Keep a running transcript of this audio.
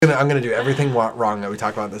I'm gonna do everything wrong that we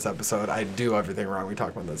talk about in this episode. I do everything wrong we talk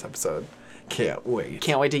about in this episode. Can't wait.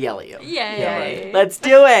 Can't wait to yell at you. Yay. Let's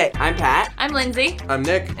do it. I'm Pat. I'm Lindsay. I'm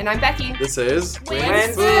Nick. And I'm Becky. This is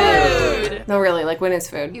When's food? No, really, like, when is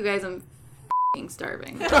food? You guys, I'm f***ing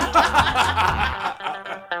starving.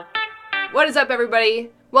 What is up, everybody?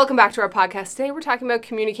 Welcome back to our podcast. Today we're talking about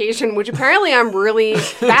communication, which apparently I'm really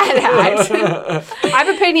bad at. I have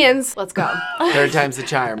opinions. Let's go. Third time's the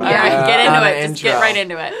charm. All right, get into it. Just Intro. get right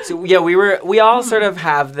into it. So yeah, we all sort of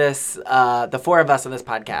have this, the four of us on this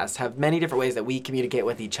podcast have many different ways that we communicate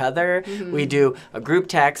with each other. Mm-hmm. We do a group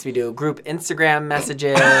text, we do group Instagram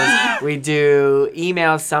messages, we do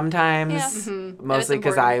emails sometimes, Yeah. Mm-hmm. mostly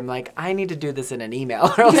because important. I'm like, I need to do this in an email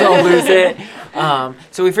or else I'll lose it.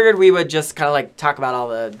 So we figured we would just kind of like talk about all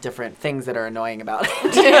the different things that are annoying about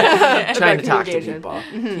trying to talk to communication. people.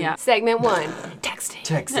 Yeah. Segment 1, texting.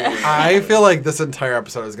 Texting. I feel like this entire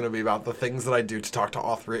episode is going to be about the things that I do to talk to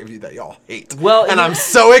all three of you that y'all hate. Well, and I'm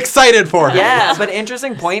so excited for it. Yeah, but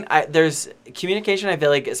interesting point. There's communication, I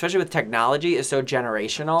feel like, especially with technology, is so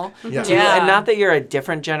generational. Yeah. too. Yeah. And not that you're a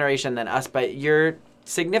different generation than us, but you're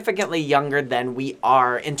significantly younger than we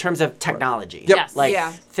are in terms of technology. Yep. Yes. Like,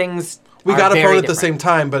 Yeah. things We are got a very phone at the different. same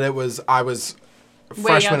time, but I was a Way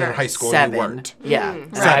freshman in younger. high school. 7. You weren't. Yeah.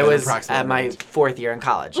 Mm. So Right. I was Approximately. at my 4th year in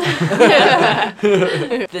college.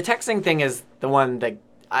 The texting thing is the one that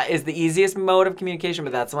is the easiest mode of communication,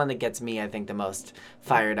 but that's the one that gets me, I think, the most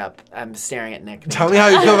fired up. I'm staring at Nick. Tell me how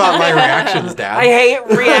you feel about my reactions, Dad. I hate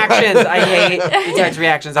reactions. I hate the text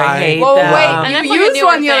reactions. I hate Whoa, them. wait, And that's you like a used newer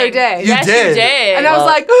one the other thing. day. You Yes, did. you did. And I was Well,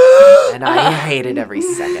 like, And I hate it every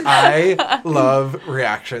second. I love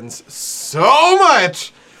reactions so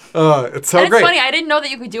much. It's so and it's great. funny, I didn't know that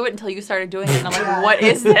you could do it until you started doing it. And I'm like, what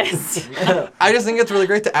is this? I just think it's really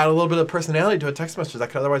great to add a little bit of personality to a text message that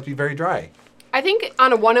could otherwise be very dry. I think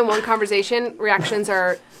on a one-on-one conversation, reactions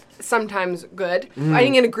are sometimes good. I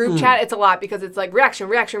think in a group chat, it's a lot because it's like reaction,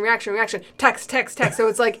 text. So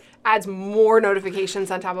it's like adds more notifications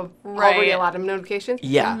on top of already Right. a lot of notifications.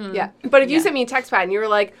 Yeah. Yeah. But if you Yeah. sent me a text pad and you were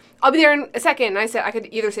like, I'll be there in a second, and I said I could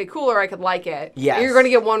either say cool or I could like it. Yes. You're going to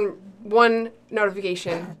get one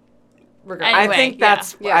notification regardless. Anyway. I think yeah.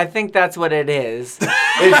 that's Yeah. I think that's what it is.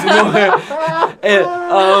 It's more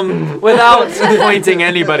without pointing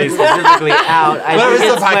anybody specifically out. I Whatever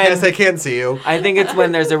think it's the it's podcast, when, they can't see you. I think it's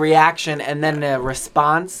when there's a reaction and then a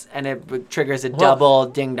response and it triggers a double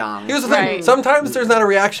ding dong. Here's the thing. Right. Sometimes there's not a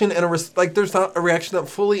reaction and there's not a reaction that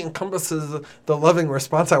fully encompasses the loving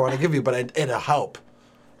response I want to give you, but it'll help.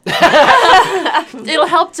 It'll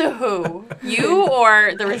help to who? You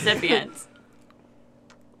or the recipient?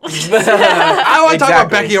 I want to talk about Exactly.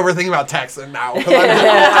 Becky overthinking about text and now. 'Cause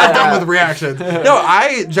I'm done with reactions. No,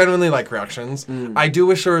 I genuinely like reactions. I do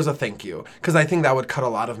wish there was a thank you because I think that would cut a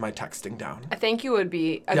lot of my texting down. I think you would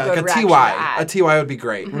be a Yeah, good like a reaction TY. to add. A TY would be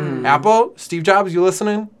great. Apple, Steve Jobs, you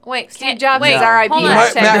listening? Wait, Steve Jobs wait, is R.I.P. hold on.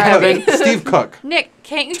 Matt Hashtag Kevin, RIP. Steve Cook. Nick,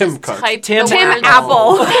 can't you Tim just Cook. type Tim the words?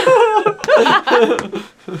 Apple.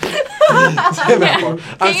 Tim Apple. I'm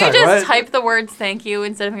Can't sorry, you just what? type the words thank you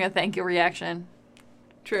instead of having a thank you reaction?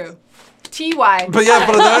 True. TY. But yeah,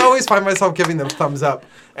 but then I always find myself giving them thumbs up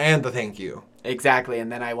and the thank you. Exactly,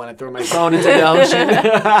 and then I want to throw my phone into the ocean.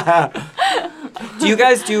 Do you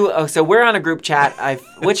guys do? Oh, so we're on a group chat,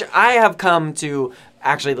 which I have come to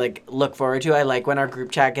actually like look forward to. I like when our group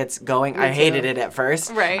chat gets going. I hated it at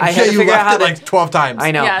first. Right. I had to you figure out how left it to. like 12 times. I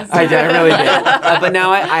know. Yes. I really did. But now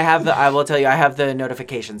I have the. I will tell you, I have the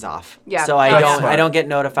notifications off. Yeah. So I That's don't. smart. I don't get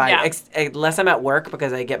notified Yeah. unless I'm at work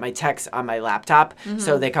because I get my texts on my laptop,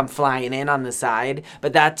 so they come flying in on the side.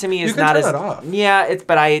 But that to me is You can not turn as. that off. Yeah, it's.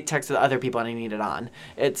 But I text with other people and I need it on.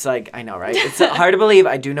 It's like I know, right? It's hard to believe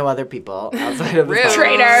I do know other people outside of this. Rude.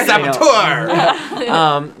 Traitor. I know.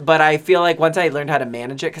 Saboteur! But I feel like once I learned how to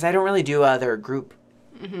manage it, because I don't really do other group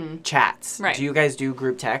chats. Right. Do you guys do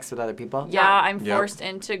group text with other people? Yeah, I'm Yep. forced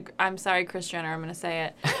into. I'm sorry, Kris Jenner. I'm going to say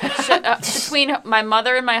it. Between my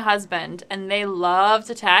mother and my husband, and they love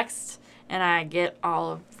to text, and I get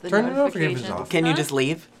all of the Turn the notifications. notifications off. Can you just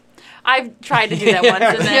leave? I've tried to do that once,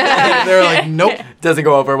 and then. They're like, nope. Doesn't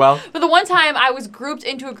go over well. But the one time I was grouped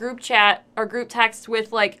into a group chat or group text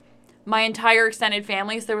with like my entire extended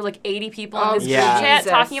family, so there were like 80 people in this Yeah. group chat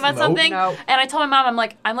Jesus. talking about Nope. something. Nope. And I told my mom, I'm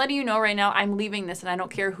like, I'm letting you know right now, I'm leaving this, and I don't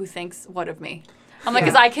care who thinks what of me. I'm like,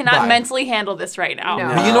 because I cannot Bye. mentally handle this right now.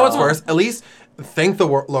 No. But you know what's worse? At least thank the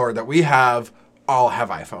Lord that we all have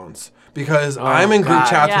iPhones. Because I'm in group God.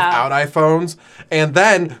 chats Yeah. without iPhones. And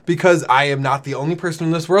then, because I am not the only person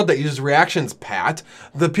in this world that uses reactions, Pat,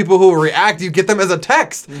 the people who react, you get them as a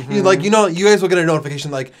text. You guys will get a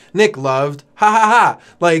notification like, Nick loved, ha ha ha.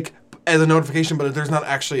 Like, as a notification, but there's not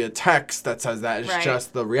actually a text that says that. It's Right.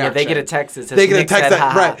 just the Yeah, reaction. they get a text that says They get a Nick text said,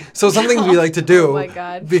 that "Ha." right. So some things we like to do, Oh my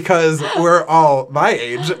God. because we're all my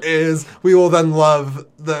age, is we will then love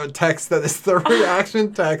the text that is the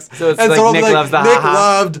reaction text. So it's and like it'll be Nick loves the Nick ha-ha.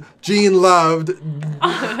 loved, Gene loved,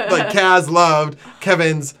 like Kaz loved,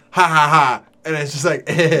 Kevin's ha ha ha, and it's just like.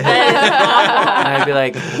 And I'd be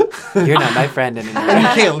like, "You're not my friend anymore." And you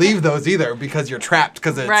can't leave those either because you're trapped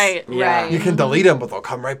because it's Right. Yeah. Right. You can delete them, but they'll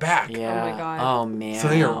come right back. Yeah. Oh my God. Oh man. So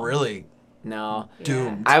then you're really no.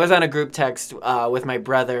 doomed. I was on a group text with my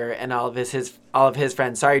brother and all of his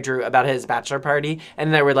friends. Sorry, Drew, about his bachelor party,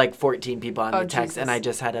 and there were like 14 people on the text, Jesus. and I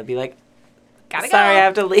just had to be like, Gotta "Sorry, go. I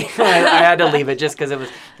have to leave." I had to leave it just because it was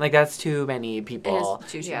like that's too many people. It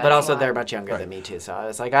is too Yeah. But that's also a they're lot. much younger Right. than me too, so I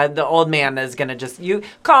was like, the old man is gonna just you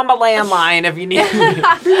call my landline if you need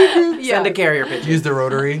me. Send a carrier pigeon. Use the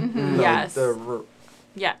rotary. Yes. The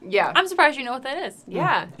Yeah. Yeah. I'm surprised you know what that is.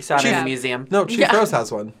 Yeah. You saw it in Chief- the museum. no, Chief Yeah. Rose has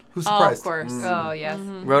one. Who's Oh, surprised? of course. Oh, yes.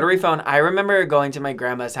 Rotary phone. I remember going to my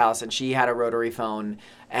grandma's house and she had a rotary phone,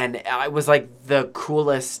 and it was like the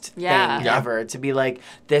coolest Yeah. thing Yeah. ever to be like,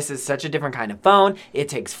 this is such a different kind of phone. It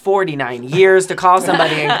takes 49 years to call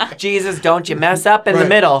somebody, and Jesus, don't you mess up in the Right.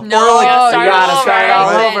 middle. No, Or like- you You gotta start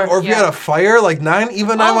all Right? over. Or if you had a fire, like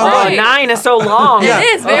 911. Oh, right. 9 is so long. Yeah, It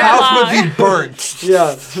is the very house long. would be burnt.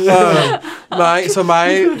 Yeah.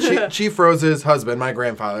 My Chief Rose's husband, my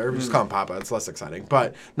grandfather, we just call him Papa. It's less exciting,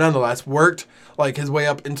 but nonetheless, worked like his way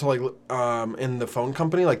up into like in the phone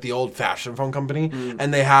company, like the old fashioned phone company,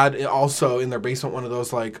 and they had also in their basement one of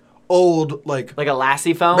those like old like. Like a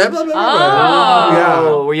Lassie phone. Blah, blah, blah, blah, Oh. blah.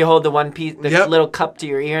 Oh, where you hold the one piece, the Yep. little cup to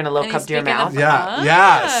your ear and a little And cup you to your stick in the mouth. Yeah,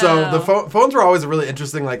 yeah. So the phones were always a really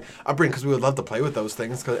interesting like upbringing because we would love to play with those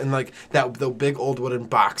things. And like the big old wooden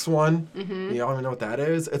box one. You don't even know what that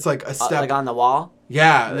is. It's like a step. Like on the wall.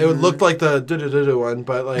 Yeah, it would look like the do one,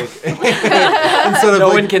 but like instead of No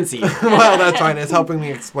like, one can see. well, that's fine. It's helping me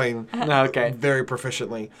explain Okay. very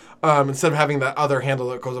proficiently. Instead of having that other handle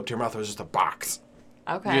that goes up to your mouth, it was just a box.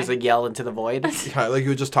 Okay. You just like yell into the void. Yeah, like you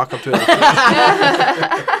would just talk up to it.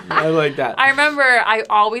 I like that. I remember I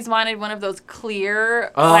always wanted one of those clear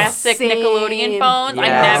Oh. plastic Same. Nickelodeon phones. I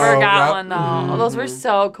Yes. never Oh, got yep. one though. Those were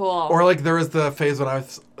so cool. Or like there was the phase when I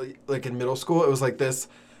was like in middle school. It was like this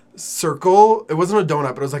circle. It wasn't a donut,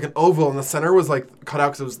 but it was like an oval, and the center was like cut out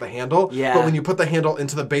because it was the handle. Yeah. But when you put the handle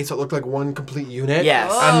into the base, it looked like one complete unit.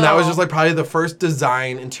 Yes. And that was Oh. just like probably the first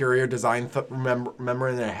interior design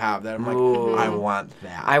memory that I have. That I'm like, Ooh. I want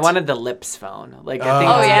that. I wanted the Lips phone. Like Oh,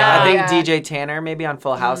 yeah. I think Yeah. DJ Tanner maybe on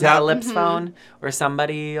Full House Yeah. had a Lips phone, or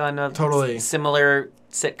somebody on a Totally. similar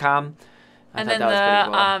sitcom. I and thought then that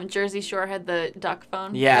was pretty cool. Jersey Shore had the duck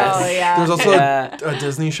phone. Yes. Oh, yeah. There's also Yeah. a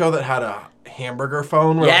Disney show that had a hamburger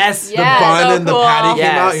phone. Where Yes. The Yeah, bun so and the cool. patty came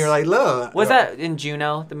Yes. out, and you're like, look. Was that in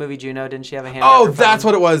Juno, the movie Juno? Didn't she have a hamburger Oh, phone? that's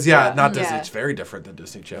what it was. Yeah, Yeah. not Disney. Yeah. It's very different than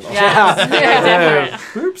Disney Channel. Yeah. Very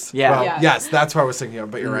different. Oops. Yeah. Well, Yeah. yes, that's what I was thinking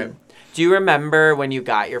of, but you're right. Do you remember when you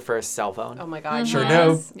got your first cell phone? Oh my God. Sure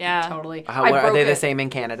yes. do. Yeah. Totally. How, I are broke they the it. same in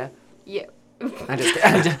Canada? Yeah. I'm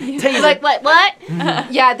just teasing. Like what?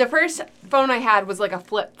 Yeah, the first phone I had was like a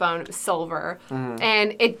flip phone. It was silver,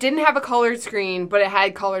 and it didn't have a colored screen, but it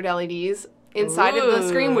had colored LEDs inside of the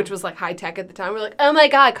screen, Ooh. which was like high tech at the time. We're like, oh my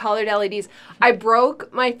God, colored LEDs. I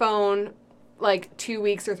broke my phone like 2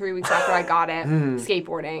 weeks or 3 weeks after I got it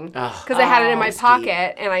skateboarding Ugh. because I had it in my Ski.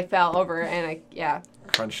 pocket and I fell over and I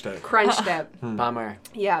Crunched it. crunched it. Bummer.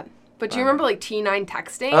 Yeah. But do you remember like T9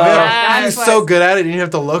 texting? Oh, yeah. Yeah. She's That's so what- good at it, you didn't have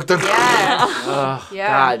to look. Yeah. Oh, Yeah.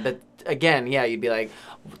 God. But again, yeah, you'd be like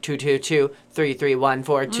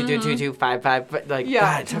 222-3314-222255. But like, Yeah.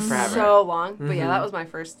 God, it took forever. So long. But yeah, that was my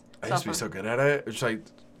first. I cell used to be phone. so good at it. It's like,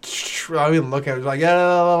 I don't even look at it. It's like,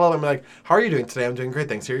 yeah. I'm like, how are you doing today? I'm doing great,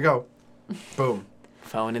 thanks. Here you go. Boom.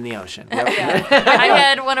 Phone in the ocean. I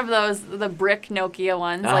had one of those, the brick Nokia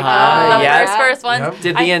ones, like Uh-huh, the yes. first ones. Yep.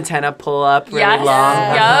 Did the antenna pull up really Yes. long?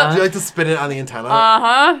 Yep. Did you like to spin it on the antenna?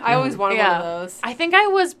 Uh-huh. I always wanted Yeah. one of those. I think I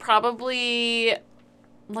was probably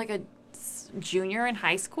like a junior in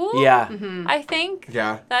high school. Yeah. I think.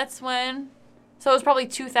 Yeah. That's when. So it was probably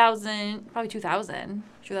 2000,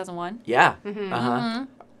 2001. Yeah. Mm-hmm. Uh-huh.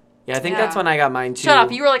 Yeah, I think Yeah. that's when I got mine too. Shut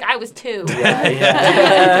up. You were like, I was 2. Yeah, That's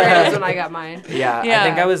yeah. when I got mine. Yeah, Yeah. I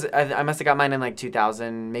think I must have got mine in like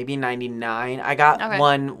 2000, maybe 99. I got Okay.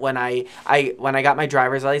 one when I got my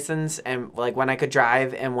driver's license and like when I could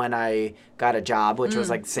drive and when I got a job, which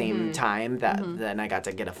was like same time that then I got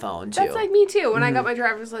to get a phone too. That's like me too. When I got my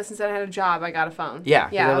driver's license and I had a job, I got a phone. yeah,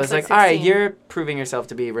 Yeah. I I was was like, all right, 16. you're proving yourself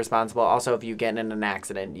to be responsible. Also, if you get in an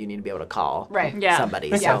accident, you need to be able to call Right. Yeah. somebody.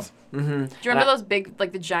 Makes So, sense. Do you remember those big,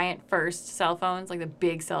 like the giant first cell phones, like the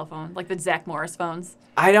big cell phone, like the Zach Morris phones?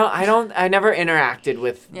 I never interacted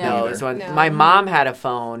with Yeah. those ones. No. My mom had a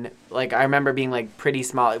phone. Like, I remember being like pretty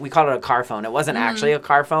small. We called it a car phone. It wasn't actually a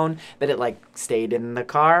car phone, but it like stayed in the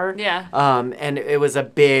car. Yeah. And it was a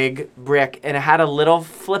big brick, and it had a little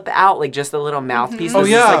flip out, like just a little mouthpiece. Oh,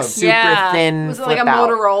 This yeah. like super Yeah. thin. Was it flip like a out.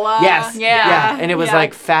 Motorola? Yes. Yeah. And it was Yeah.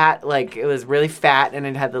 like fat, like it was really fat, and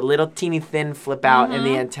it had the little teeny thin flip out in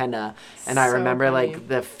the antenna. And I So remember funny. like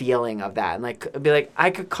the feeling of that, and like it'd be like I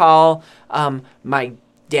could call my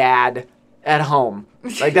dad at home.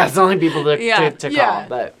 Like that's the only people to Yeah. to Yeah. call.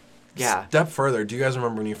 But yeah. Step further, do you guys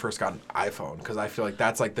remember when you first got an iPhone? Because I feel like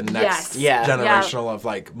that's like the next Yes. Yeah. generational of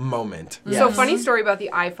like moment. So Yes. funny story about the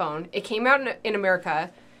iPhone. It came out in America,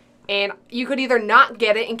 and you could either not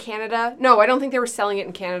get it in Canada. No, I don't think they were selling it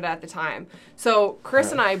in Canada at the time. So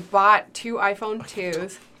Chris and I bought 2 iPhone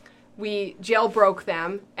 2s. We jailbroke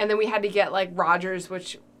them, and then we had to get like Rogers,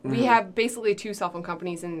 which we have basically 2 cell phone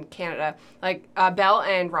companies in Canada, like Bell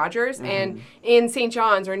and Rogers. And in St.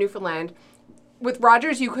 John's or Newfoundland, with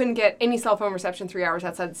Rogers, you couldn't get any cell phone reception 3 hours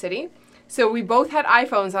outside the city. So we both had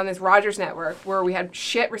iPhones on this Rogers network where we had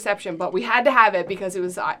shit reception, but we had to have it because it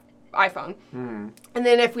was iPhone. And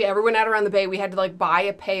then if we ever went out around the bay, we had to like buy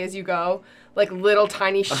a pay-as-you-go, like little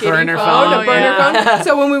tiny shitty burner phone, phone. a burner Yeah. phone.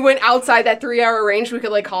 So when we went outside that 3-hour range, we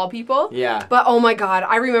could like call people. Yeah. But oh my God,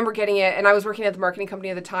 I remember getting it, and I was working at the marketing company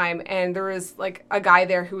at the time, and there was like a guy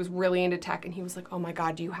there who was really into tech, and he was like, "Oh my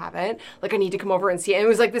God, do you have it? Like, I need to come over and see it." And it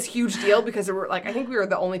was like this huge deal because there were like, I think we were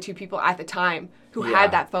the only 2 people at the time who Yeah.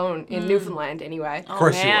 had that phone in Newfoundland anyway. Of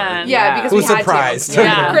course you were. Yeah, Yeah. because Who's we had surprised? to.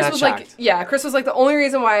 Yeah. Chris Not was like, shocked. Chris was like, the only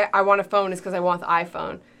reason why I want a phone is because I want the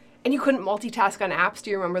iPhone. And you couldn't multitask on apps. Do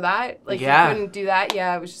you remember that? Like, Yeah. you couldn't do that.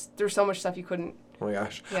 Yeah, it was just, there's so much stuff you couldn't. Oh my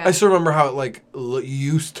gosh. Yeah. I still remember how it like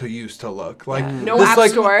used to look. Like No this app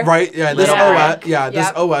like store. right, yeah, this Little OS, brick. yeah, this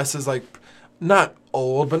Yep. OS is like not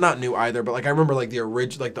old but not new either, but like I remember like the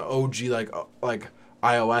original like the OG like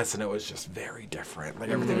iOS, and it was just very different. Like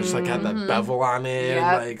everything was just like had that bevel on it.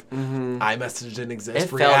 Yep. Like iMessage didn't exist. It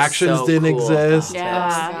felt Reactions so didn't cool. exist.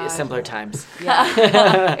 Yeah. God. Simpler times. It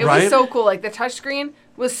Right? was so cool. Like, the touchscreen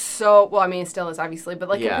was so, well, I mean, it still is, obviously, but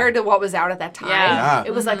like Yeah. compared to what was out at that time, Yeah.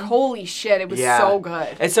 it was like, holy shit, it was Yeah. so good.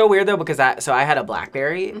 It's so weird though because I had a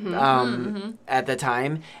BlackBerry at the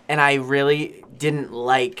time, and I really didn't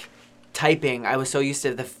like typing. I was so used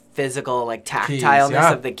to the physical like tactileness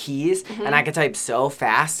yeah. of the keys, and I could type so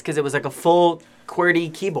fast because it was like a full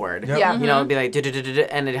QWERTY keyboard. Yep. Yeah. You know, it'd be like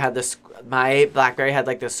and it had this. My BlackBerry had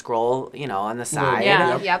like the scroll, you know, on the side.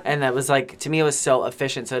 Yeah. Yep. And that was like, to me, it was so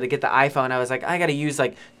efficient. So to get the iPhone, I was like, I got to use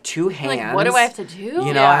like 2 hands. Like, what do I have to do? You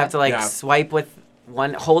know, Yeah. I have to like Yeah. swipe with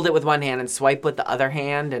hold it with one hand and swipe with the other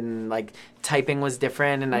hand, and like typing was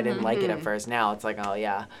different, and I didn't like it at first. Now it's like, oh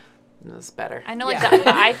yeah, it's better. I know, like, Yeah. the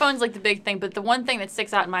iPhone's, like, the big thing, but the one thing that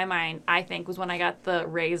sticks out in my mind, I think, was when I got the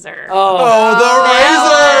Razor. Oh, Hell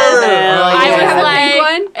the razor! yeah. I You was have a like,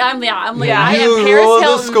 pink I'm like, Yeah. I You am Paris rule the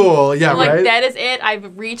Hilton. school. Yeah, I'm like, right? that is it.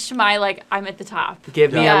 I've reached my, like, I'm at the top.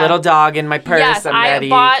 Give me Yeah. a little dog in my purse. Yes, I'm I ready.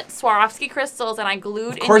 bought Swarovski crystals, and I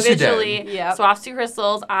glued Of course you did. individually Yep. Swarovski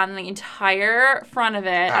crystals on the entire front of it,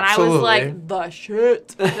 and I Absolutely. was like, the shit.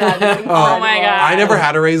 That is Oh my God. I never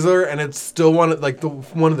had a razor, and it's still one of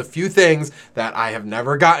the few things that I have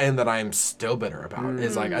never gotten that I am still bitter about.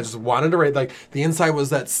 Is like I just wanted to rate like the inside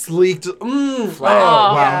was that sleek,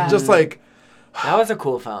 wow, yeah. just like That was a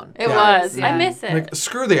cool phone. It Yeah. was. Yeah. I miss it. like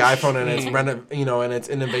screw the iPhone and its and its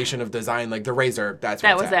innovation of design. Like the razor, that's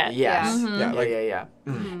That what's was at. it. Yes. Yeah, Yeah, like yeah.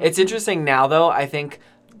 It's interesting now, though. I think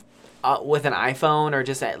with an iPhone or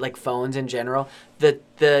just like phones in general,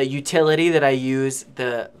 the utility that I use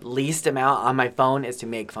the least amount on my phone is to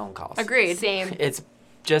make phone calls. Agreed. Same. It's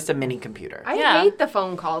just a mini computer. I Yeah. hate the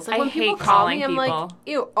phone calls. Like I when people hate call me, calling I'm like, people.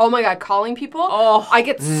 ew. Oh my God, calling people. Oh. I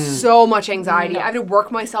get so much anxiety. I have to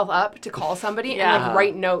work myself up to call somebody Yeah. and like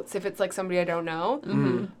write notes if it's like somebody I don't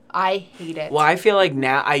know. I hate it. Well, I feel like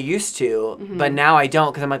now I used to, but now I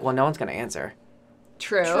don't because I'm like, well, no one's gonna answer.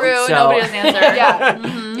 True. True. So- Nobody does answer.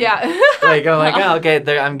 Yeah. Yeah. Like I'm like, oh,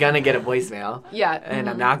 okay, I'm gonna get a voicemail, Yeah. and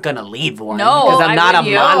I'm not gonna leave one No, because I'm I not a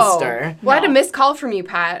wouldn't. monster. Well, I had a missed call from you,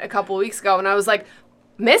 Pat, a couple weeks ago, and I was like,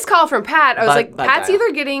 Missed call from Pat. I was like, butt Pat's dial.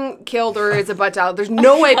 either getting killed or it's a butt dial. There's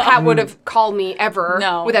no way Pat would have called me ever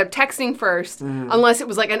No. without texting first, unless it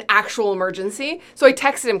was like an actual emergency. So I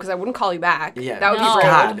texted him because I wouldn't call you back. Yeah. That would No. be rude.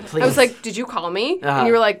 God, I was please. like, did you call me? Uh-huh. And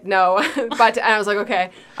you were like, no. But and I was like,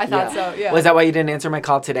 okay. I thought so. Yeah. Was that why you didn't answer my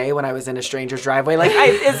call today when I was in a stranger's driveway? Like,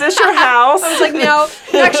 is this your house? I was like, no.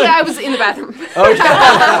 Actually, I was in the bathroom.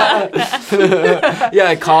 Yeah,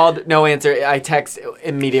 I called, no answer. I text,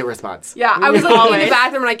 immediate response. Yeah, I was like in Always. the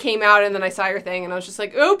bathroom and I came out and then I saw your thing and I was just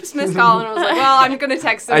like, oops, missed call. And I was like, well, I'm going to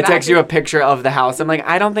text him I back. text you a picture of the house. I'm like,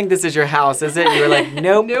 I don't think this is your house, is it? You were like,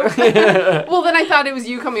 nope. Nope. Well, then I thought it was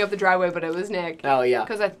you coming up the driveway, but it was Nick. Oh, yeah.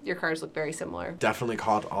 Because your cars look very similar. Definitely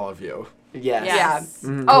called all of you. Yes. Yes.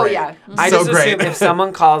 Yeah. Oh, Great. yeah. I So just great. assume if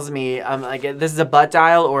someone calls me, I'm like, this is a butt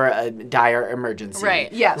dial or a dire emergency.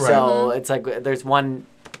 Right. Yes. So it's like there's one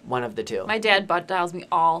of the two. My dad butt dials me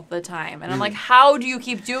all the time, and I'm like, how do you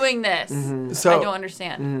keep doing this? So I don't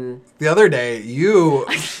understand. the other day, you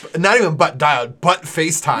not even butt dialed, but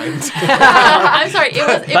FaceTimed. I'm sorry, it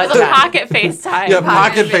was Butt a time. pocket FaceTime. Yeah,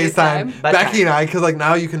 pocket FaceTime. FaceTime. Butt Becky time. and I, because like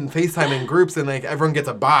now you can FaceTime in groups and like everyone gets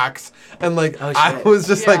a box. And like Oh, I shit. was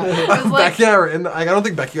just Yeah. It was like- Becky and I were in. I don't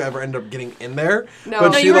think Becky ever ended up getting in there. No, but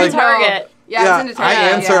No, she you were in like Target. Yeah, yeah, I was into I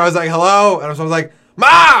Target. answer. Yeah. I was like, hello, and I was like,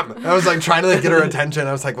 Mom! And I was like trying to like get her attention.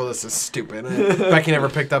 I was like, well, this is stupid. And Becky never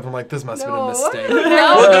picked up. I'm like, this must have been a No. mistake. No,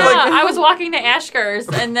 yeah. I was walking to Ashker's,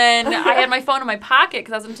 and then I had my phone in my pocket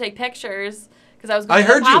because I was going to take pictures. Because I was going I to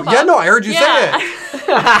heard you. pop-up. Yeah, no, I heard you Yeah. say it.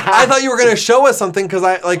 I thought you were gonna show us something because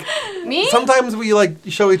I like. Me? Sometimes we like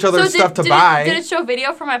show each other So stuff to did buy. Did it show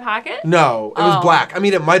video from my pocket? No, it was Oh. black. I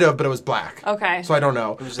mean, it might have, but it was black. Okay. So I don't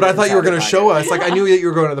know. was But I thought you were inside going the to show pocket. us. Like, I knew that you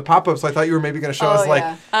were going to the pop up, so I thought you were maybe going to show us, like,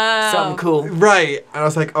 yeah. Something cool. right. And I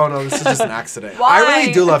was like, oh no, this is just an accident. Why? I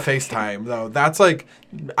really do love FaceTime, though. That's like,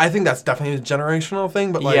 I think that's definitely a generational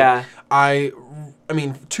thing, but like, Yeah. I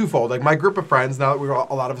mean, twofold. Like, my group of friends, now that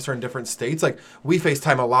a lot of us are in different states, like, we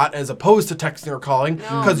FaceTime a lot as opposed to texting or calling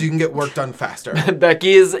because you can get work done faster.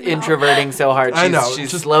 Becky is introverting so hard. She's, I know, She's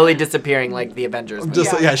just- slowly disappearing like the Avengers. movie.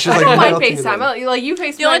 Just, yeah, she's I like, don't mind melting it FaceTime. in. Like you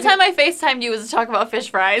FaceTime. The only time I FaceTimed you was to talk about fish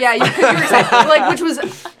fries. Yeah, you like which was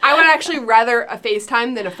I would actually rather a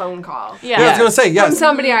FaceTime than a phone call. Yeah. Yeah, I was going to say, From yes.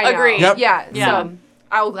 somebody I know. Agreed. Yep. Yeah. Yeah. So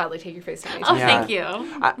I will gladly take your FaceTime. Oh, Yeah. thank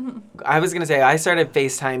you. I was gonna say I started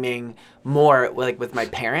FaceTiming more like with my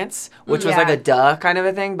parents, which was like Yeah. a duh kind of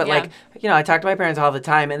a thing. But Yeah. like I talk to my parents all the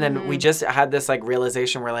time, and then we just had this like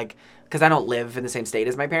realization where like because I don't live in the same state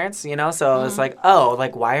as my parents, so I was like, oh,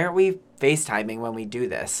 like why aren't we FaceTiming when we do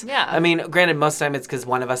this? Yeah. I mean, granted, most of the time it's because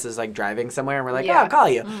one of us is like driving somewhere, and we're like, Yeah. oh, I'll call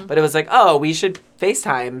you. But it was like, oh, we should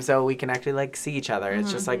FaceTime so we can actually like see each other.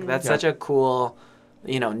 It's just like that's Yeah. such a cool,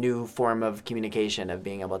 new form of communication of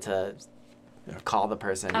being able to call the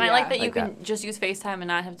person. And I like that you Like can just use FaceTime and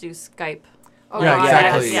not have to do Skype. Oh, Yeah, God,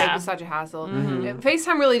 exactly. Yes, Yeah. It's such a hassle.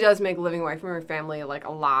 FaceTime really does make living away from your family like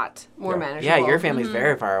a lot more manageable. Yeah, your family's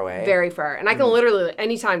very far away. Very far. And I can literally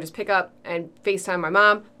anytime just pick up and FaceTime my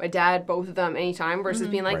mom, my dad, both of them anytime versus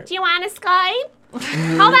being like, Right. do you want to Skype? Hold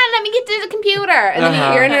on, let me get to the computer. And then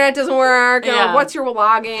Uh-huh. your internet doesn't work. And Yeah. what's your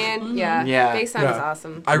login? Yeah. Yeah. FaceTime is Yeah.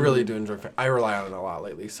 awesome. I really do enjoy. I rely on it a lot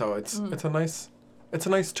lately, so it's a nice tool. It's a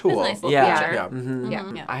nice little Yeah. feature. Yeah.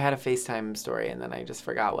 Yeah. Yeah. I had a FaceTime story and then I just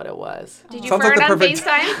forgot what it was. Did you Sounds fart like the on perfect-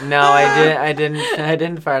 FaceTime? No, I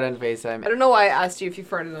didn't fart on FaceTime. I don't know why I asked you if you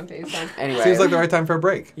farted on FaceTime. Anyway. Seems like the right time for a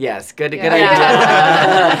break. yes, good Yeah.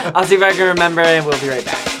 idea. I'll see if I can remember and we'll be right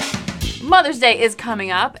back. Mother's Day is coming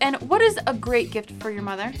up, and what is a great gift for your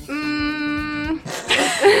mother?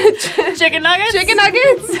 Chicken nuggets? Chicken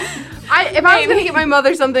nuggets? If I was going to get my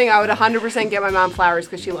mother something, I would 100% get my mom flowers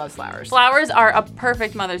because she loves flowers. Flowers are a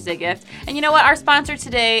perfect Mother's Day gift. And you know what? Our sponsor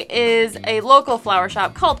today is a local flower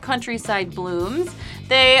shop called Countryside Blooms.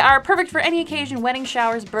 They are perfect for any occasion, wedding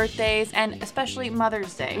showers, birthdays, and especially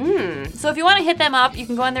Mother's Day. So if you want to hit them up, you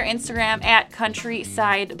can go on their Instagram at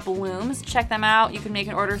Countryside Blooms. Check them out. You can make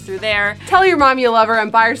an order through there. Tell your mom you love her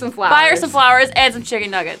and buy her some flowers. Buy her some flowers and some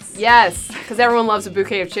chicken nuggets. Yes, because everyone loves a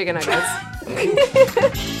bouquet of chicken nuggets.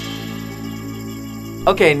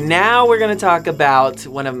 Okay, now we're going to talk about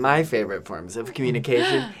one of my favorite forms of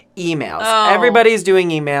communication, emails. Oh. Everybody's doing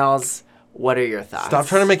emails. What are your thoughts? Stop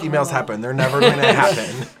trying to make emails happen. They're never going to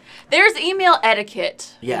happen. There's email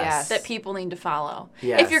etiquette Yes. that people need to follow.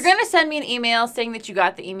 Yes. If you're going to send me an email saying that you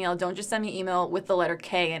got the email, don't just send me an email with the letter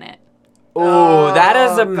K in it. Oh, that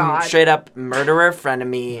is a God. straight up murderer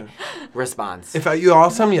frenemy response. If you all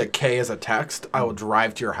send me a K as a text, I will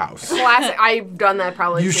drive to your house. Classic. I've done that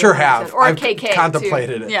probably. You 200%. sure have. Or a I've KK.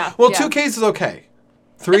 contemplated too. it. Yeah. Well, Yeah. 2 Ks is okay.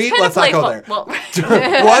 3, It's kind let's of not go playful.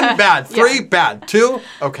 there. Well, 1, bad. 3, bad. 2,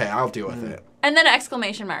 okay, I'll deal with it. and then an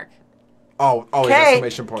exclamation mark. always K.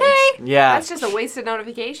 exclamation points. Yeah. That's just a wasted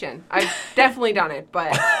notification. I've definitely done it, but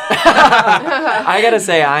I gotta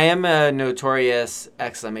say, I am a notorious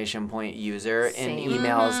exclamation point user in Same.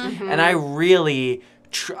 emails, and I really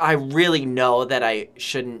know that I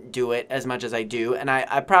shouldn't do it as much as I do, and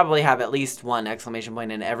I probably have at least one exclamation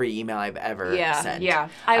point in every email I've ever sent. yeah.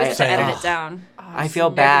 I always have to edit Ugh. it down. I feel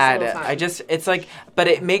Every bad. single time. It's like, but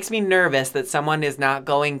it makes me nervous that someone is not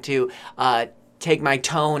going to take my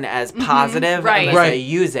tone as positive Right. unless I Right.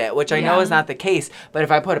 use it, which I know is not the case. But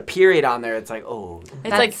if I put a period on there, it's like, oh, It's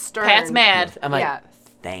That's like stern. Pat's mad. I'm like, Yeah.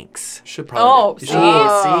 thanks. Should probably. see?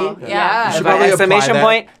 Oh, See? Yeah. You If should I probably apply exclamation that.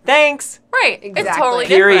 point, thanks. Right. It's Exactly. totally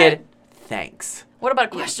Period. different. Thanks. What about a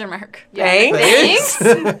question mark? Yeah. Thanks.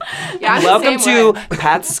 Yeah, I'm the Welcome same to way.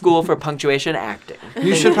 Pat's School for Punctuation Acting.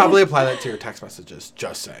 You should probably apply that to your text messages.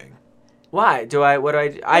 Just saying. Why? What do I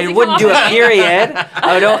Does it wouldn't come do off a as- period.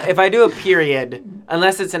 I don't. If I do a period,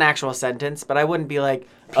 unless it's an actual sentence, but I wouldn't be like,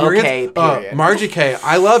 Periods? okay, period. Margie K,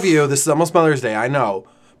 I love you. This is almost Mother's Day, I know.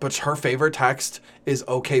 But her favorite text is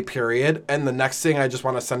okay, period. And the next thing I just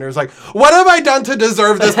want to send her is like, what have I done to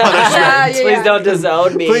deserve this punishment? Yeah. Please don't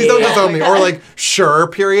disown me. Please don't disown me. Or like, sure,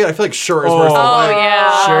 period. I feel like sure is worse than Oh, like.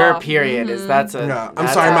 yeah. Sure, period. That's a. Yeah, I'm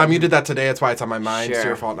that's sorry, a- Mom. You did that today. That's why it's on my mind. It's Sure.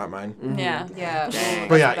 your fault, not mine. Yeah. Yeah. Dang.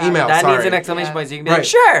 But yeah, email. That sorry. needs an exclamation Yeah. point, so you can be Right. like,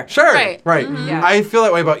 sure. Sure. Right. Right. Yeah. I feel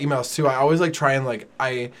that way about emails too. I always like try and like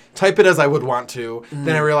I type it as I would want to.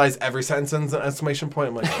 Then I realize every sentence ends an exclamation point.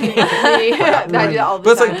 I'm like, Yeah, I do that all the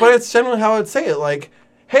but it's time. like, but it's generally how I'd say it. Like,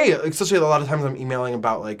 hey, especially a lot of times I'm emailing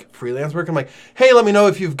about like freelance work. I'm like, hey, let me know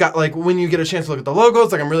if you've got like when you get a chance to look at the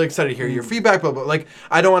logos. Like, I'm really excited to hear your feedback. But like,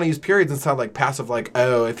 I don't want to use periods and sound like passive. Like,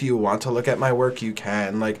 oh, if you want to look at my work, you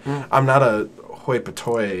can. Like, I'm not a hoi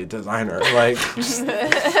polloi designer. Like,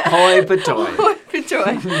 Hoi polloi. Joy.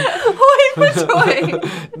 Wait for joy.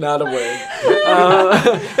 Not a word.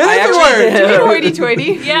 it's I a actually good did. word.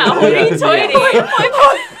 Hoity-toity. Yeah, hoity toity.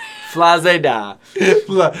 Flase da.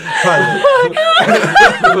 Fun.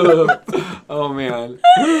 Oh man.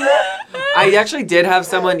 I actually did have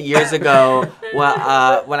someone years ago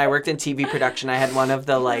when I worked in TV production. I had one of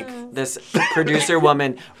the this producer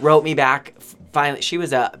woman wrote me back. Finally, she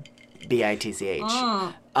was a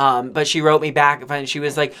bitch. But she wrote me back and she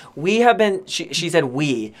was like, she said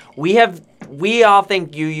we all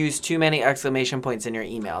think you use too many exclamation points in your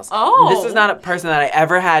emails. Oh. This is not a person that I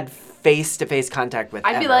ever had face-to-face contact with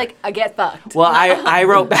I'd be ever. like, I get fucked. Well, I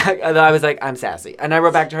wrote back, I was like, I'm sassy. And I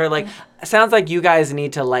wrote back to her like, sounds like you guys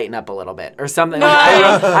need to lighten up a little bit or something. Like,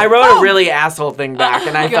 I wrote a really asshole thing back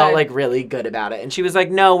and I felt Good. like really good about it. And she was like,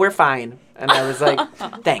 no, we're fine. And I was like,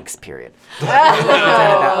 thanks, period.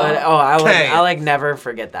 I'll like never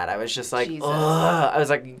forget that. I was just like, Jesus. ugh. I was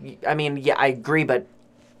like, I mean, yeah, I agree, but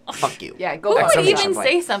fuck you. Yeah, Who go would fuck Exclamation even point.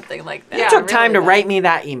 say something like that? You Yeah, took time really to bad. write me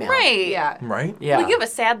that email. Right. Yeah. Right? Yeah. Like, you have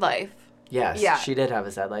a sad life. Yes, Yeah. she did have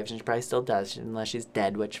a sad life, and she probably still does, unless she's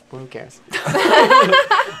dead, which, who cares?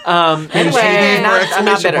 And she'd need Anyway, more I'm not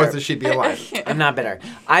exclamation bitter. points that she'd be alive. I'm not bitter.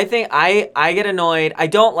 I think I get annoyed. I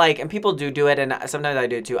don't like, and people do it, and sometimes I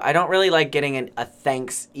do too. I don't really like getting a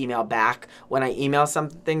thanks email back when I email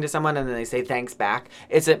something to someone and then they say thanks back.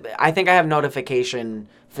 I think I have notification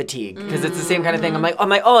fatigue because it's the same kind of thing. I'm like,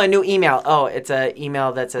 oh, a new email. Oh, it's an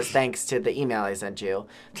email that says thanks to the email I sent you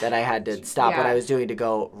that I had to stop what Yeah. I was doing to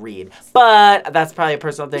go read. But that's probably a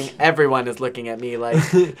personal thing. Everyone is looking at me like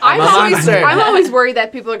I'm a monster. I'm always worried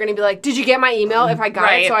that people are going to be like, did you get my email? If I got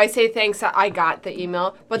Right. it. So I say thanks, I got the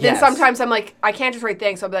email. But then Yes. sometimes I'm like, I can't just write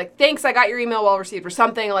thanks. I'll be like, thanks, I got your email well received or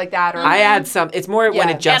something like that. Or I add some. It's more when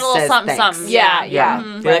Yeah. it just Add a little says something, thanks. something. Yeah, Yeah.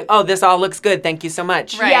 yeah. Be like, oh, this all looks good. Thank you so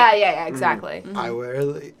much. Right. Yeah, exactly. I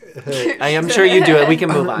rarely. I am sure you do it. We can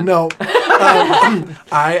move on. No.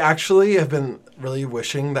 I actually have been really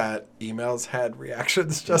wishing that emails had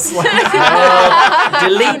reactions just like that. Do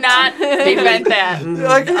Delete. not invent that.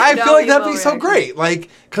 Like, I No feel like that'd email be so reaction. great. Like,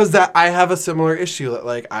 because that I have a similar issue. That,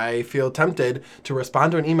 like, I feel tempted to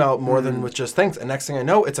respond to an email more than with just thanks. And next thing I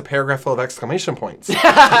know, it's a paragraph full of exclamation points.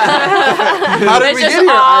 How did It's we just get here?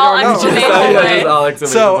 all I don't know. exclamation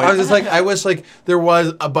points. So I was just like, I wish like there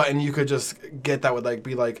was a button you could just get that would like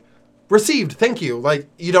be like received, thank you. Like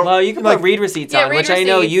you don't. Well, you can like, put read receipts Yeah, on, read which I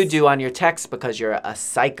know receipts. you do on your text because you're a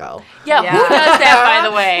psycho. Yeah, Yeah. who does that, by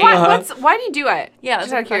the way? Why do you do it? Yeah, that's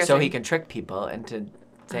Just out of a good question. So he can trick people into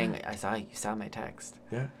saying, you saw my text.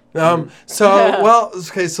 Yeah. So well,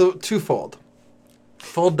 okay. So twofold.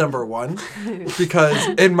 Fold number one, because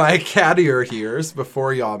in my cattier years,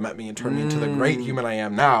 before y'all met me and turned me into the great human I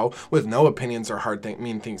am now, with no opinions or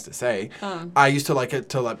mean things to say, I used to like it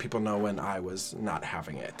to let people know when I was not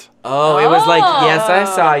having it. Oh, it was like, yes, I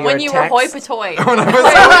saw your when you text. were hoi polloi. When I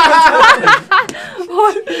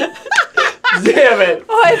was Damn it.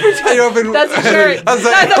 Oh, I forgot. That's a shirt. That's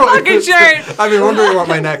a fucking shirt. I've been wondering what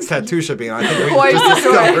my next tattoo should be. And I think we Boy just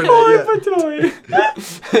discovered it.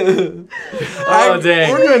 Oh,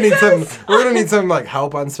 dang. We're gonna need some like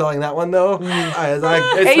help on spelling that one though. It's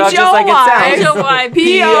not just like it sounds.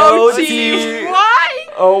 H-O-Y-P-O-T-Y.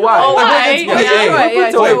 Oh, why?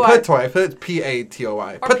 O-Y. Put toy. Put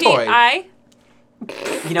P-A-T-O-Y. Or Put toy. P-I.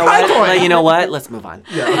 You know what? You know what? Let's move on.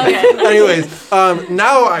 Yeah. Okay. Anyways,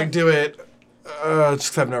 now I do it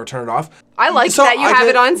just 'cause I've never turned it off. I like So that you I have did-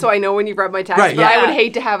 it on, so I know when you've read my text. Right, but yeah. I would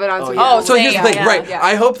hate to have it on. Oh, So yeah. So here's the Yeah, thing, yeah, right? yeah.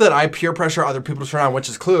 I hope that I peer pressure other people to turn on, which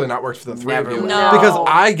has clearly not worked for the three Never of you. will. No. Because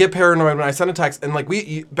I get paranoid when I send a text, and like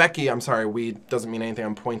Becky, I'm sorry, we doesn't mean anything.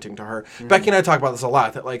 I'm pointing to her. Becky and I talk about this a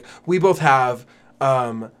lot. That like we both have.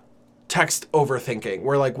 Text overthinking,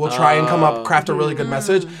 where like we'll try and craft a really good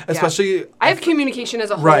message, especially I have communication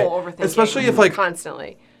as a whole Right. overthinking. Especially if, like-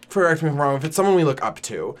 constantly. correct me if I'm wrong, if it's someone we look up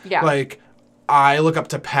to, Yeah. like I look up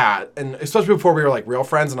to Pat, and especially before we were like real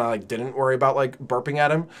friends, and I like didn't worry about like burping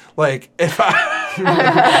at him. Like if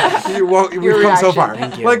I, we've come so far.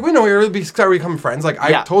 Thank you. Like we know we started becoming friends. Like I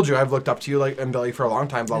Yeah. told you, I've looked up to you like and Billy for a long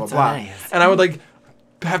time. Blah That's blah blah. so nice. And I would like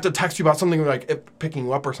have to text you about something like it picking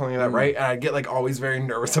you up or something like Mm. that, right? And I'd get like always very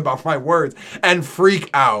nervous about my words and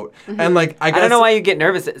freak out. And like I guess I don't know why you get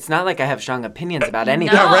nervous. It's not like I have strong opinions about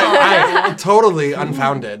anything. yeah, right. I totally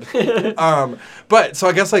unfounded. But so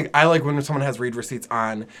I guess like I like when someone has read receipts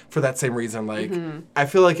on for that same reason. Like I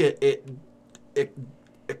feel like it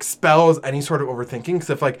expels any sort of overthinking. Because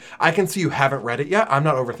if like I can see you haven't read it yet, I'm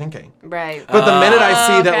not overthinking. Right. But the minute I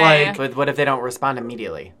see that okay. like But what if they don't respond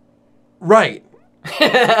immediately? right.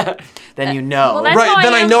 Then you know. Well, that's how Right, I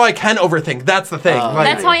then I am. know I can overthink. That's the thing. Oh. Like,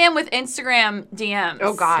 That's how I am with Instagram DMs.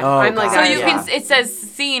 Oh God. Oh, I'm like God. So that. you Yeah. can, it says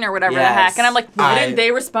seen or whatever Yes. the heck, and I'm like, why I- didn't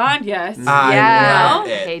they respond yet? I Yeah. love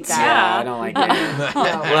it. Hate that. Yeah, I don't like that. No.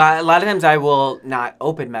 Well, a lot of times I will not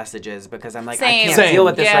open messages because I'm like, I Same. can't Same. deal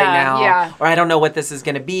with this Yeah. right now. Yeah. Or I don't know what this is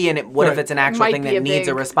going to be. And what if Right. it's an actual Might thing be that a needs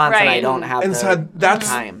a big- response and I Right. don't have And the so that's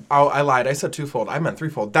time? oh, I lied. I said twofold. I meant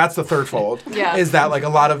threefold. That's the third fold. Yeah. Is that like a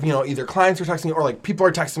lot of either clients are texting me or like people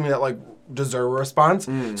are texting me that like deserve a response.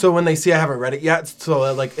 So when they see I haven't read it yet,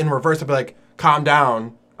 so like in reverse, I'll be like, calm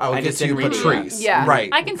down. I will I get just to you, didn't read it Patrice. yet. Yeah. Right.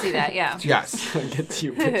 I can see that, yeah. Yes. Get to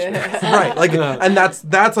you picture. Right. Like, and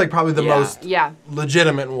that's like probably the Yeah. most Yeah.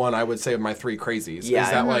 legitimate one I would say of my three crazies. Yeah.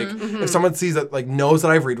 Is that like if someone sees that like knows that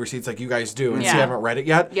I've read receipts like you guys do and see I Yeah. haven't read it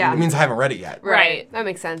yet, Yeah. it means I haven't read it yet. Right. That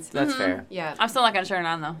makes sense. That's fair. Yeah. I'm still not going to turn it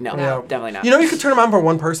on, though. No, Yeah. definitely not. You know, you could turn them on for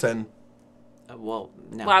one person. Well,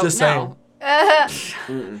 no. Wow, Just no. saying.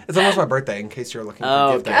 It's almost my birthday. In case you're looking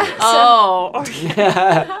Oh, for gift okay. ideas. Oh.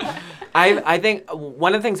 I think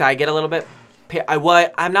one of the things I get a little bit.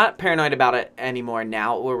 I'm not paranoid about it anymore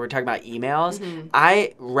now where we're talking about emails.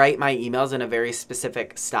 I write my emails in a very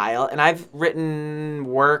specific style, and I've written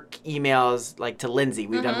work emails like to Lindsay.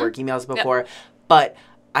 We've done work emails before, but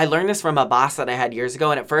I learned this from a boss that I had years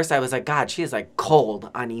ago, and at first I was like, God, she is like cold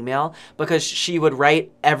on email because she would write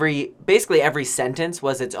basically every sentence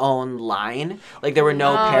was its own line. Like there were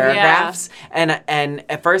no Oh, paragraphs. And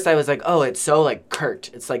at first I was like, oh, it's so like curt.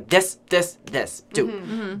 It's like this,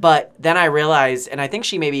 do. But then I realized, and I think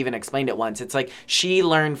she maybe even explained it once, it's like she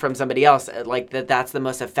learned from somebody else like that's the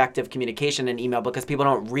most effective communication in email because people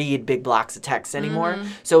don't read big blocks of text anymore.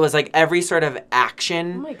 So it was like every sort of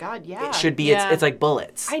action Oh my God. Yeah. it should be Yeah. it's like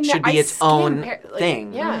bullets. I know- Should be I its skim own like,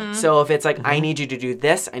 thing. yeah. So if it's like I need you to do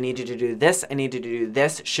this, I need you to do this, I need you to do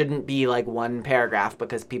this, shouldn't be like one paragraph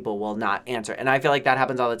because people will not answer. And I feel like that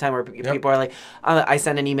happens all the time where people are like, I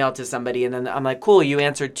send an email to somebody and then I'm like, cool, you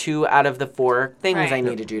answered 2 out of the 4 things Right. I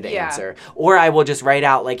needed you to Yeah. answer. Or I will just write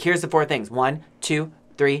out like, here's the 4 things. 1, 2,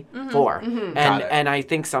 3, 4. Got it. And I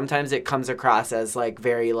think sometimes it comes across as like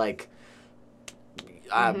very like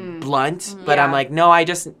blunt, but I'm Yeah. like, no,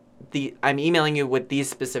 I'm emailing you with these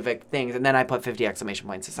specific things, and then I put 50 exclamation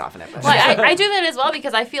points to soften it. Well, I do that as well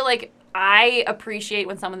because I feel like I appreciate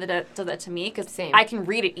when someone does that to me because Same. I can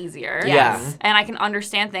read it easier. Yeah. And I can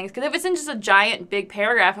understand things. Because if it's in just a giant, big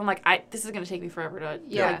paragraph, I'm like, this is going to take me forever to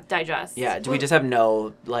Yeah. like, digest. Yeah. Do we just have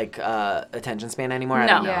no like attention span anymore? I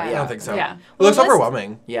No. don't know. Yeah. I don't think so. Yeah. It Well, looks the list-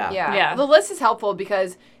 overwhelming. Yeah. Yeah. Yeah. The list is helpful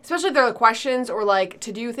because, especially if there are questions or like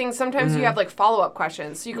to do things, sometimes you have like follow up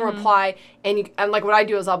questions. So you can reply and like what I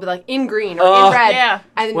do is I'll be like in green or in red. Yeah.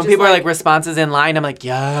 And then When just, people are like responses in line, I'm like,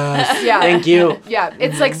 yes. Yeah. Thank you. Yeah.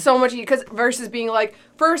 It's like so much because versus being like,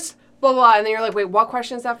 first, blah, blah, and then you're like, wait, what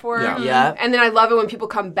question is that for? Yeah. Yeah. And then I love it when people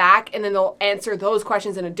come back and then they'll answer those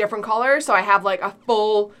questions in a different color. So I have like a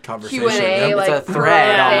full Conversation, Q&A, yep. like It's a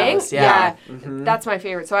thread thing. almost, yeah. That's my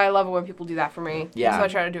favorite. So I love it when people do that for me. Yeah. So I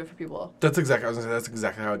try to do it for people. That's exactly. I was gonna say that's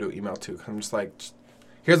exactly how I do email too. 'Cause I'm just like,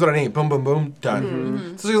 Here's what I need. Boom, boom, boom.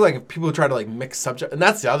 Done. So it's like if people try to like mix subject, and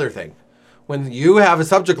that's the other thing. When you have a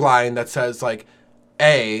subject line that says like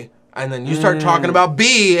A, and then you start talking about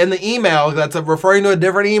B in the email that's referring to a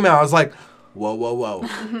different email, it's like, whoa, whoa, whoa.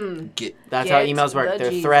 That's how Get emails work. the They're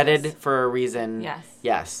Jesus. threaded for a reason.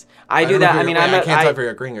 Yes. I do that. I mean, I can't tell if you're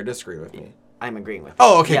agreeing or disagreeing with me. I'm agreeing with you.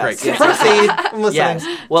 Oh, okay, Yes, great. yes. Proceed. I'm listening.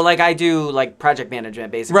 Yes. Well, like I do like project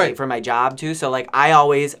management basically Right. for my job too. So like I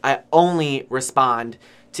only respond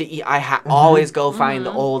to always go find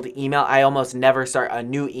the old email. I almost never start a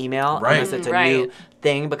new email Right. unless it's a Right. new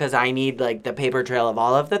thing because I need like the paper trail of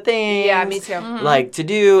all of the things. Yeah, me too. Like to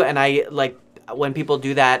do, and I like when people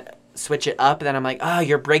do that. Switch it up, then I'm like, oh,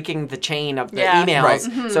 you're breaking the chain of the Yeah. emails.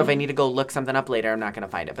 Right. So if I need to go look something up later, I'm not going to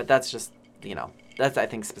find it. But that's just, that's I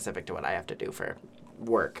think specific to what I have to do for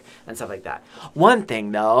work and stuff like that. One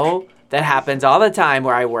thing though that happens all the time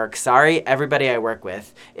where I work, sorry, everybody I work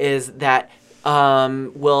with, is that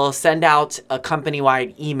we'll send out a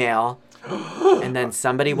company-wide email and then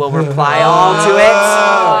somebody will reply all to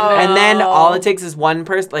it. And then all it takes is one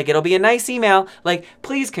person, like it'll be a nice email, like,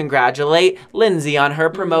 please congratulate Lindsay on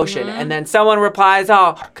her promotion. And then someone replies,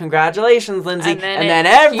 oh, congratulations, Lindsay. And then then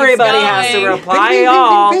it keeps everybody has to going. reply Ding, ding,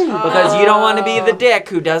 all ding, ding, ding. because you don't want to be the dick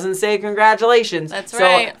who doesn't say congratulations. That's so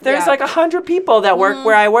right. there's Yeah. like 100 people that work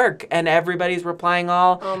where I work and everybody's replying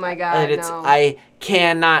all. Oh my God, And no. I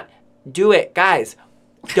cannot do it. Guys,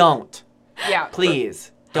 don't. Yeah.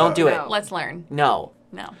 Please. Don't do it. No. Let's learn. No.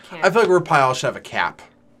 No. Can't. I feel like reply all should have a cap.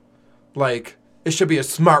 Like, it should be a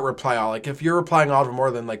smart reply all. Like, if you're replying all to more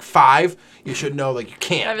than, like, 5, you should know, like, you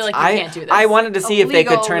can't. I feel like you I can't do this. I wanted to see if they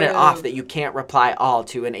could Illegal turn it move. off that you can't reply all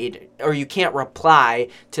to an agent or you can't reply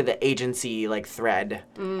to the agency like thread.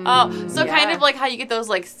 Oh, so Yeah. kind of like how you get those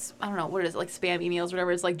like I don't know what is it, like spam emails, or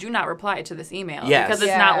whatever. It's like do not reply to this email Yes. because it's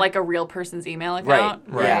Yeah. not like a real person's email account.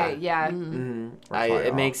 Right. Right. Yeah. Reply all.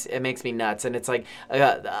 It makes me nuts, and it's like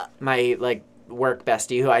my like work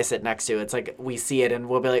bestie who I sit next to. It's like we see it and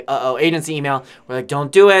we'll be like, agency email. We're like,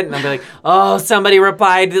 don't do it, and I'll be like, oh, somebody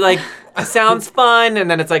replied like sounds fun, and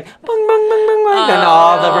then it's like bung bung bung bung bung, and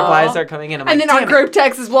all the replies start coming in. I'm And like, then our "Damn it." group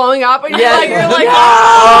text is blowing up, and Yeah. you're like,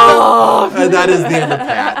 Oh, And that is the end of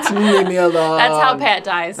Pat. leave me alone. That's how Pat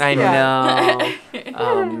dies. I know.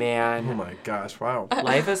 Oh Oh man, my gosh, wow.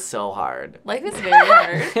 life is so hard. Life is very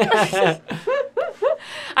hard.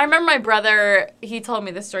 I remember my brother, he told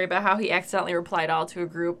me this story about how he accidentally replied all to a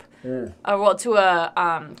group, to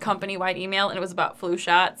a company-wide email, and it was about flu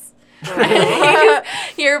shots.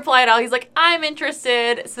 He replied all, he's like, I'm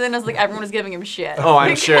interested. So then it was like everyone was giving him shit. Oh,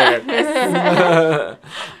 I'm sure.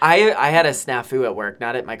 I had a snafu at work,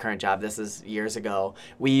 not at my current job. This is years ago.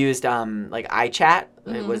 We used like iChat.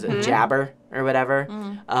 It was a Jabber or whatever.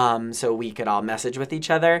 So we could all message with each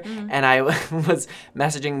other. And I was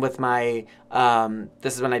messaging with my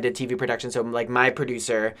this is when I did TV production. So like my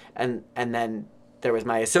producer and then there was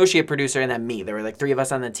my associate producer and then me. There were like 3 of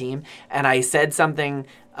us on the team. And I said something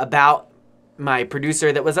about my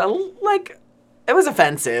producer that was it was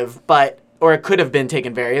offensive, or it could have been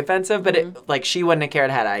taken very offensive, but it, like she wouldn't have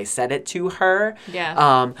cared had I said it to her.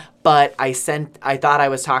 Yeah. But I thought I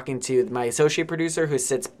was talking to my associate producer who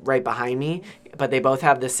sits right behind me, but they both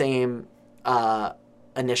have the same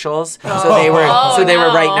initials. So they were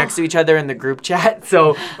no. right next to each other in the group chat.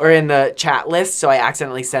 Or in the chat list. So I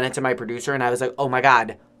accidentally sent it to my producer and I was like, "Oh my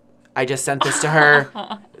God, I just sent this to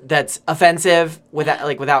her. That's offensive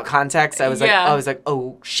without context." I was Yeah. like,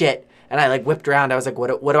 "Oh shit." And I like whipped around. I was like, what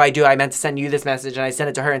do I do? I meant to send you this message and I sent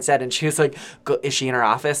it to her instead. And she was like, is she in her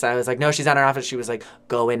office? I was like, no, she's not in her office. She was like,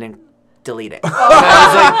 go in and delete it. And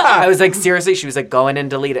I was like, seriously? She was like, go in and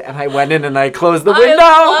delete it. And I went in and I closed the window.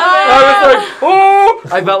 I was like, oh!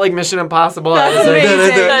 I felt like Mission Impossible. I was That's like,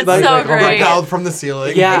 amazing. That's so great. Propelled from the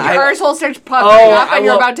ceiling. Yeah. your arsehole starts puffing Oh, up, and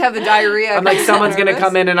you're well, about to have the diarrhea. I'm like, someone's going to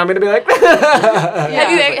come in and I'm going to be like,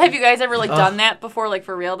 Have you guys ever like done that before, like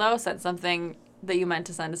for real though? Sent something that you meant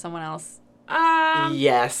to send to someone else?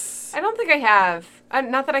 yes. I don't think I have.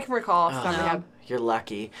 Not that I can recall off the top of my head. You're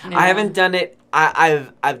lucky. Yeah. I haven't done it.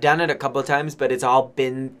 I've done it a couple of times, but it's all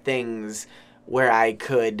been things where I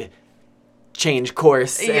could change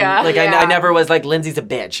course. And, Yeah. like Yeah. I never was like Lindsay's a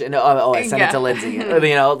bitch, and I sent it Yeah. to Lindsay.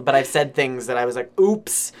 But I've said things that I was like,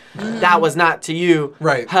 oops, that was not to you.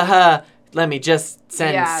 Right. Haha. Let me just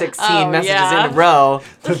send Yeah. 16 messages yeah. in a row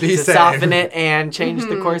To be to safe. soften it and change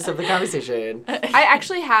the course of the conversation. I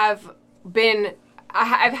actually have been.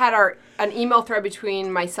 I've had an email thread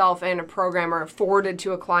between myself and a programmer forwarded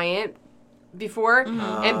to a client before,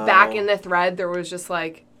 and back in the thread there was just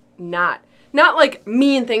like not like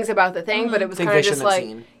mean things about the thing, but it was Things kind they of just shouldn't have like.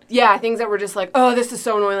 seen. Yeah, things that were just like, oh, this is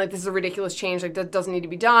so annoying. Like, this is a ridiculous change. Like, that doesn't need to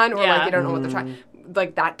be done. Or, Yeah. like, you don't know what they're trying.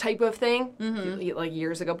 like that type of thing, like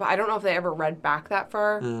years ago. But I don't know if they ever read back that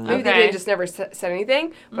far. Maybe Okay. they just never said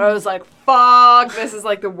anything. But I was like, fuck, this is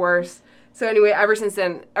like the worst. So anyway, ever since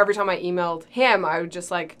then, every time I emailed him, I would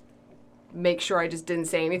just like make sure I just didn't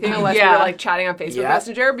say anything unless we Yeah. were like chatting on Facebook Yeah.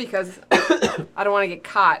 Messenger because I don't want to get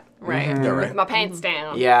caught Right. Yeah, right. with my pants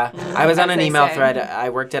down. Yeah, I was on As an they email say. thread. I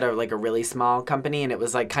worked at a really small company, and it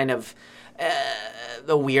was like kind of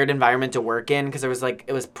the weird environment to work in because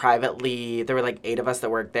it was privately. There were like 8 of us that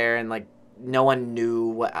worked there, and like no one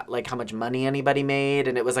knew how much money anybody made,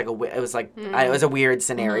 and it was like it was a weird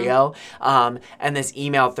scenario. And this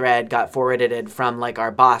email thread got forwarded from like our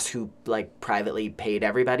boss who like privately paid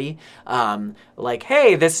everybody. Like,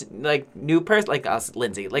 hey, this like new person, like us,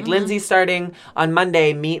 Lindsay, like Lindsay's starting on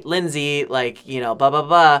Monday. Meet Lindsay, like blah blah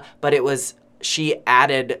blah. But it was. She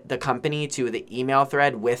added the company to the email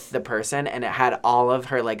thread with the person, and it had all of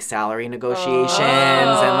her like salary negotiations and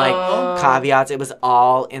like caveats. It was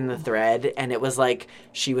all in the thread, and it was like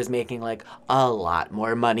she was making like a lot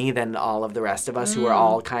more money than all of the rest of us who were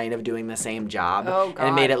all kind of doing the same job. Oh, And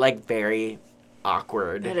it made God. it like very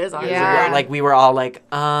awkward. It is awkward. Yeah. Like we were all like,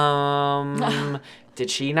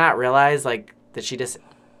 did she not realize like that she just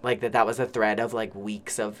like that was a thread of like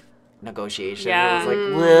weeks of negotiation. Yeah. It was like,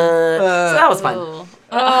 "Bleh." So that was fun. Ooh.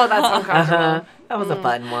 Oh, that's uncomfortable. That was a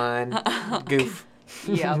fun one. Goof.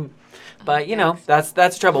 Yep. But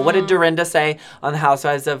that's trouble. What did Dorinda say on the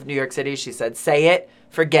Housewives of New York City? She said, "Say it,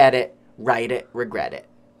 forget it, write it, regret it."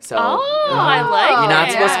 So Oh, I like you're not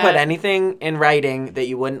it. supposed to put anything in writing that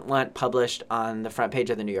you wouldn't want published on the front page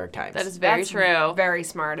of the New York Times. That is very That's true. Very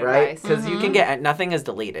smart right, advice. because you can get nothing is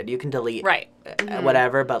deleted. You can delete Right.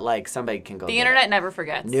 whatever, but like somebody can go. The get internet it. never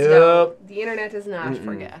forgets. Nope. The internet does not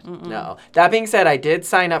forget. No. That being said, I did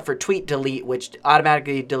sign up for Tweet Delete, which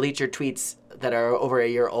automatically deletes your tweets that are over a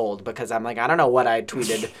year old because I'm like, I don't know what I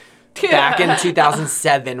tweeted back in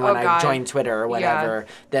 2007 when Oh, I God. joined Twitter or whatever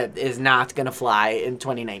that is not going to fly in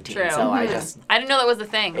 2019. True. So I just, I didn't know that was a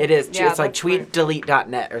thing. it is, Yeah, it's like that's smart.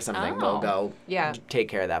 tweetdelete.net or something. Oh. Will go Yeah. take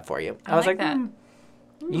care of that for you. I I was like like,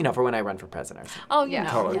 that. for when I run for president or something. Oh, you Yeah.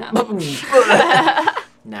 know. Totally. Yeah.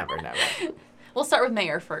 Never. We'll start with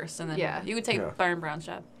mayor first, and then Yeah. you would take Yeah. Byron Brown's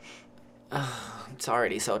job. It's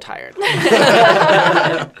already so tired.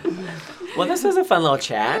 Well, this was a fun little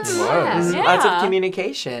chat. was. Yeah. Lots of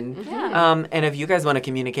communication. Yeah. And if you guys want to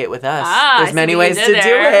communicate with us, I there's see many what you ways did to do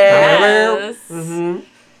there. it. Yes.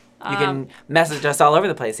 You can message us all over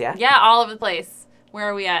the place, yeah? Yeah, all over the place. Where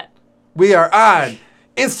are we at? We are on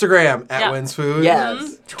Instagram at Yeah. Wins Food.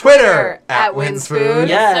 Yes. Twitter at at Wins Wins Food. Food.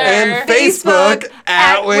 Yes, And sir. Facebook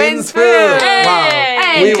at Wins Food. Hey. Wow.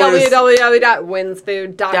 And We were-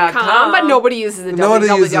 www.winsfood.com, but nobody uses the Nobody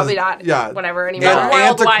uses- www dot yeah. whatever And anymore. World Wide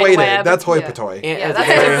antiquated. Web. That's hoi Yeah. polloi. Yeah, that's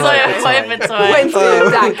very it. much Soy, soy.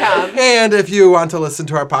 Winsfood.com. And if you want to listen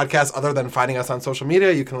to our podcast other than finding us on social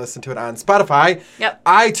media, you can listen to it on Spotify, Yep.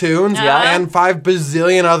 iTunes, Yeah. and 5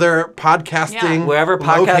 bazillion other podcasting Yeah. Wherever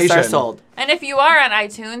podcasts are location. sold. And if you are on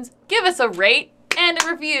iTunes, give us a rate and a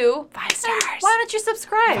review. 5 stars. Why don't you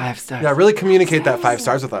subscribe? 5 stars. Yeah, really communicate that 5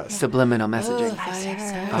 stars with us. Subliminal messaging.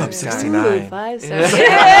 I'm 69. 5 stars.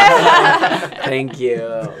 Thank you.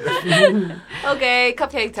 Okay,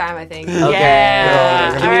 cupcake time, I think. Okay.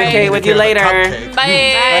 Yeah. Communicate All with you later. Cupcake.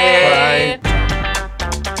 Bye. Bye.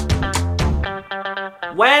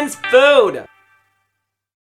 When's food?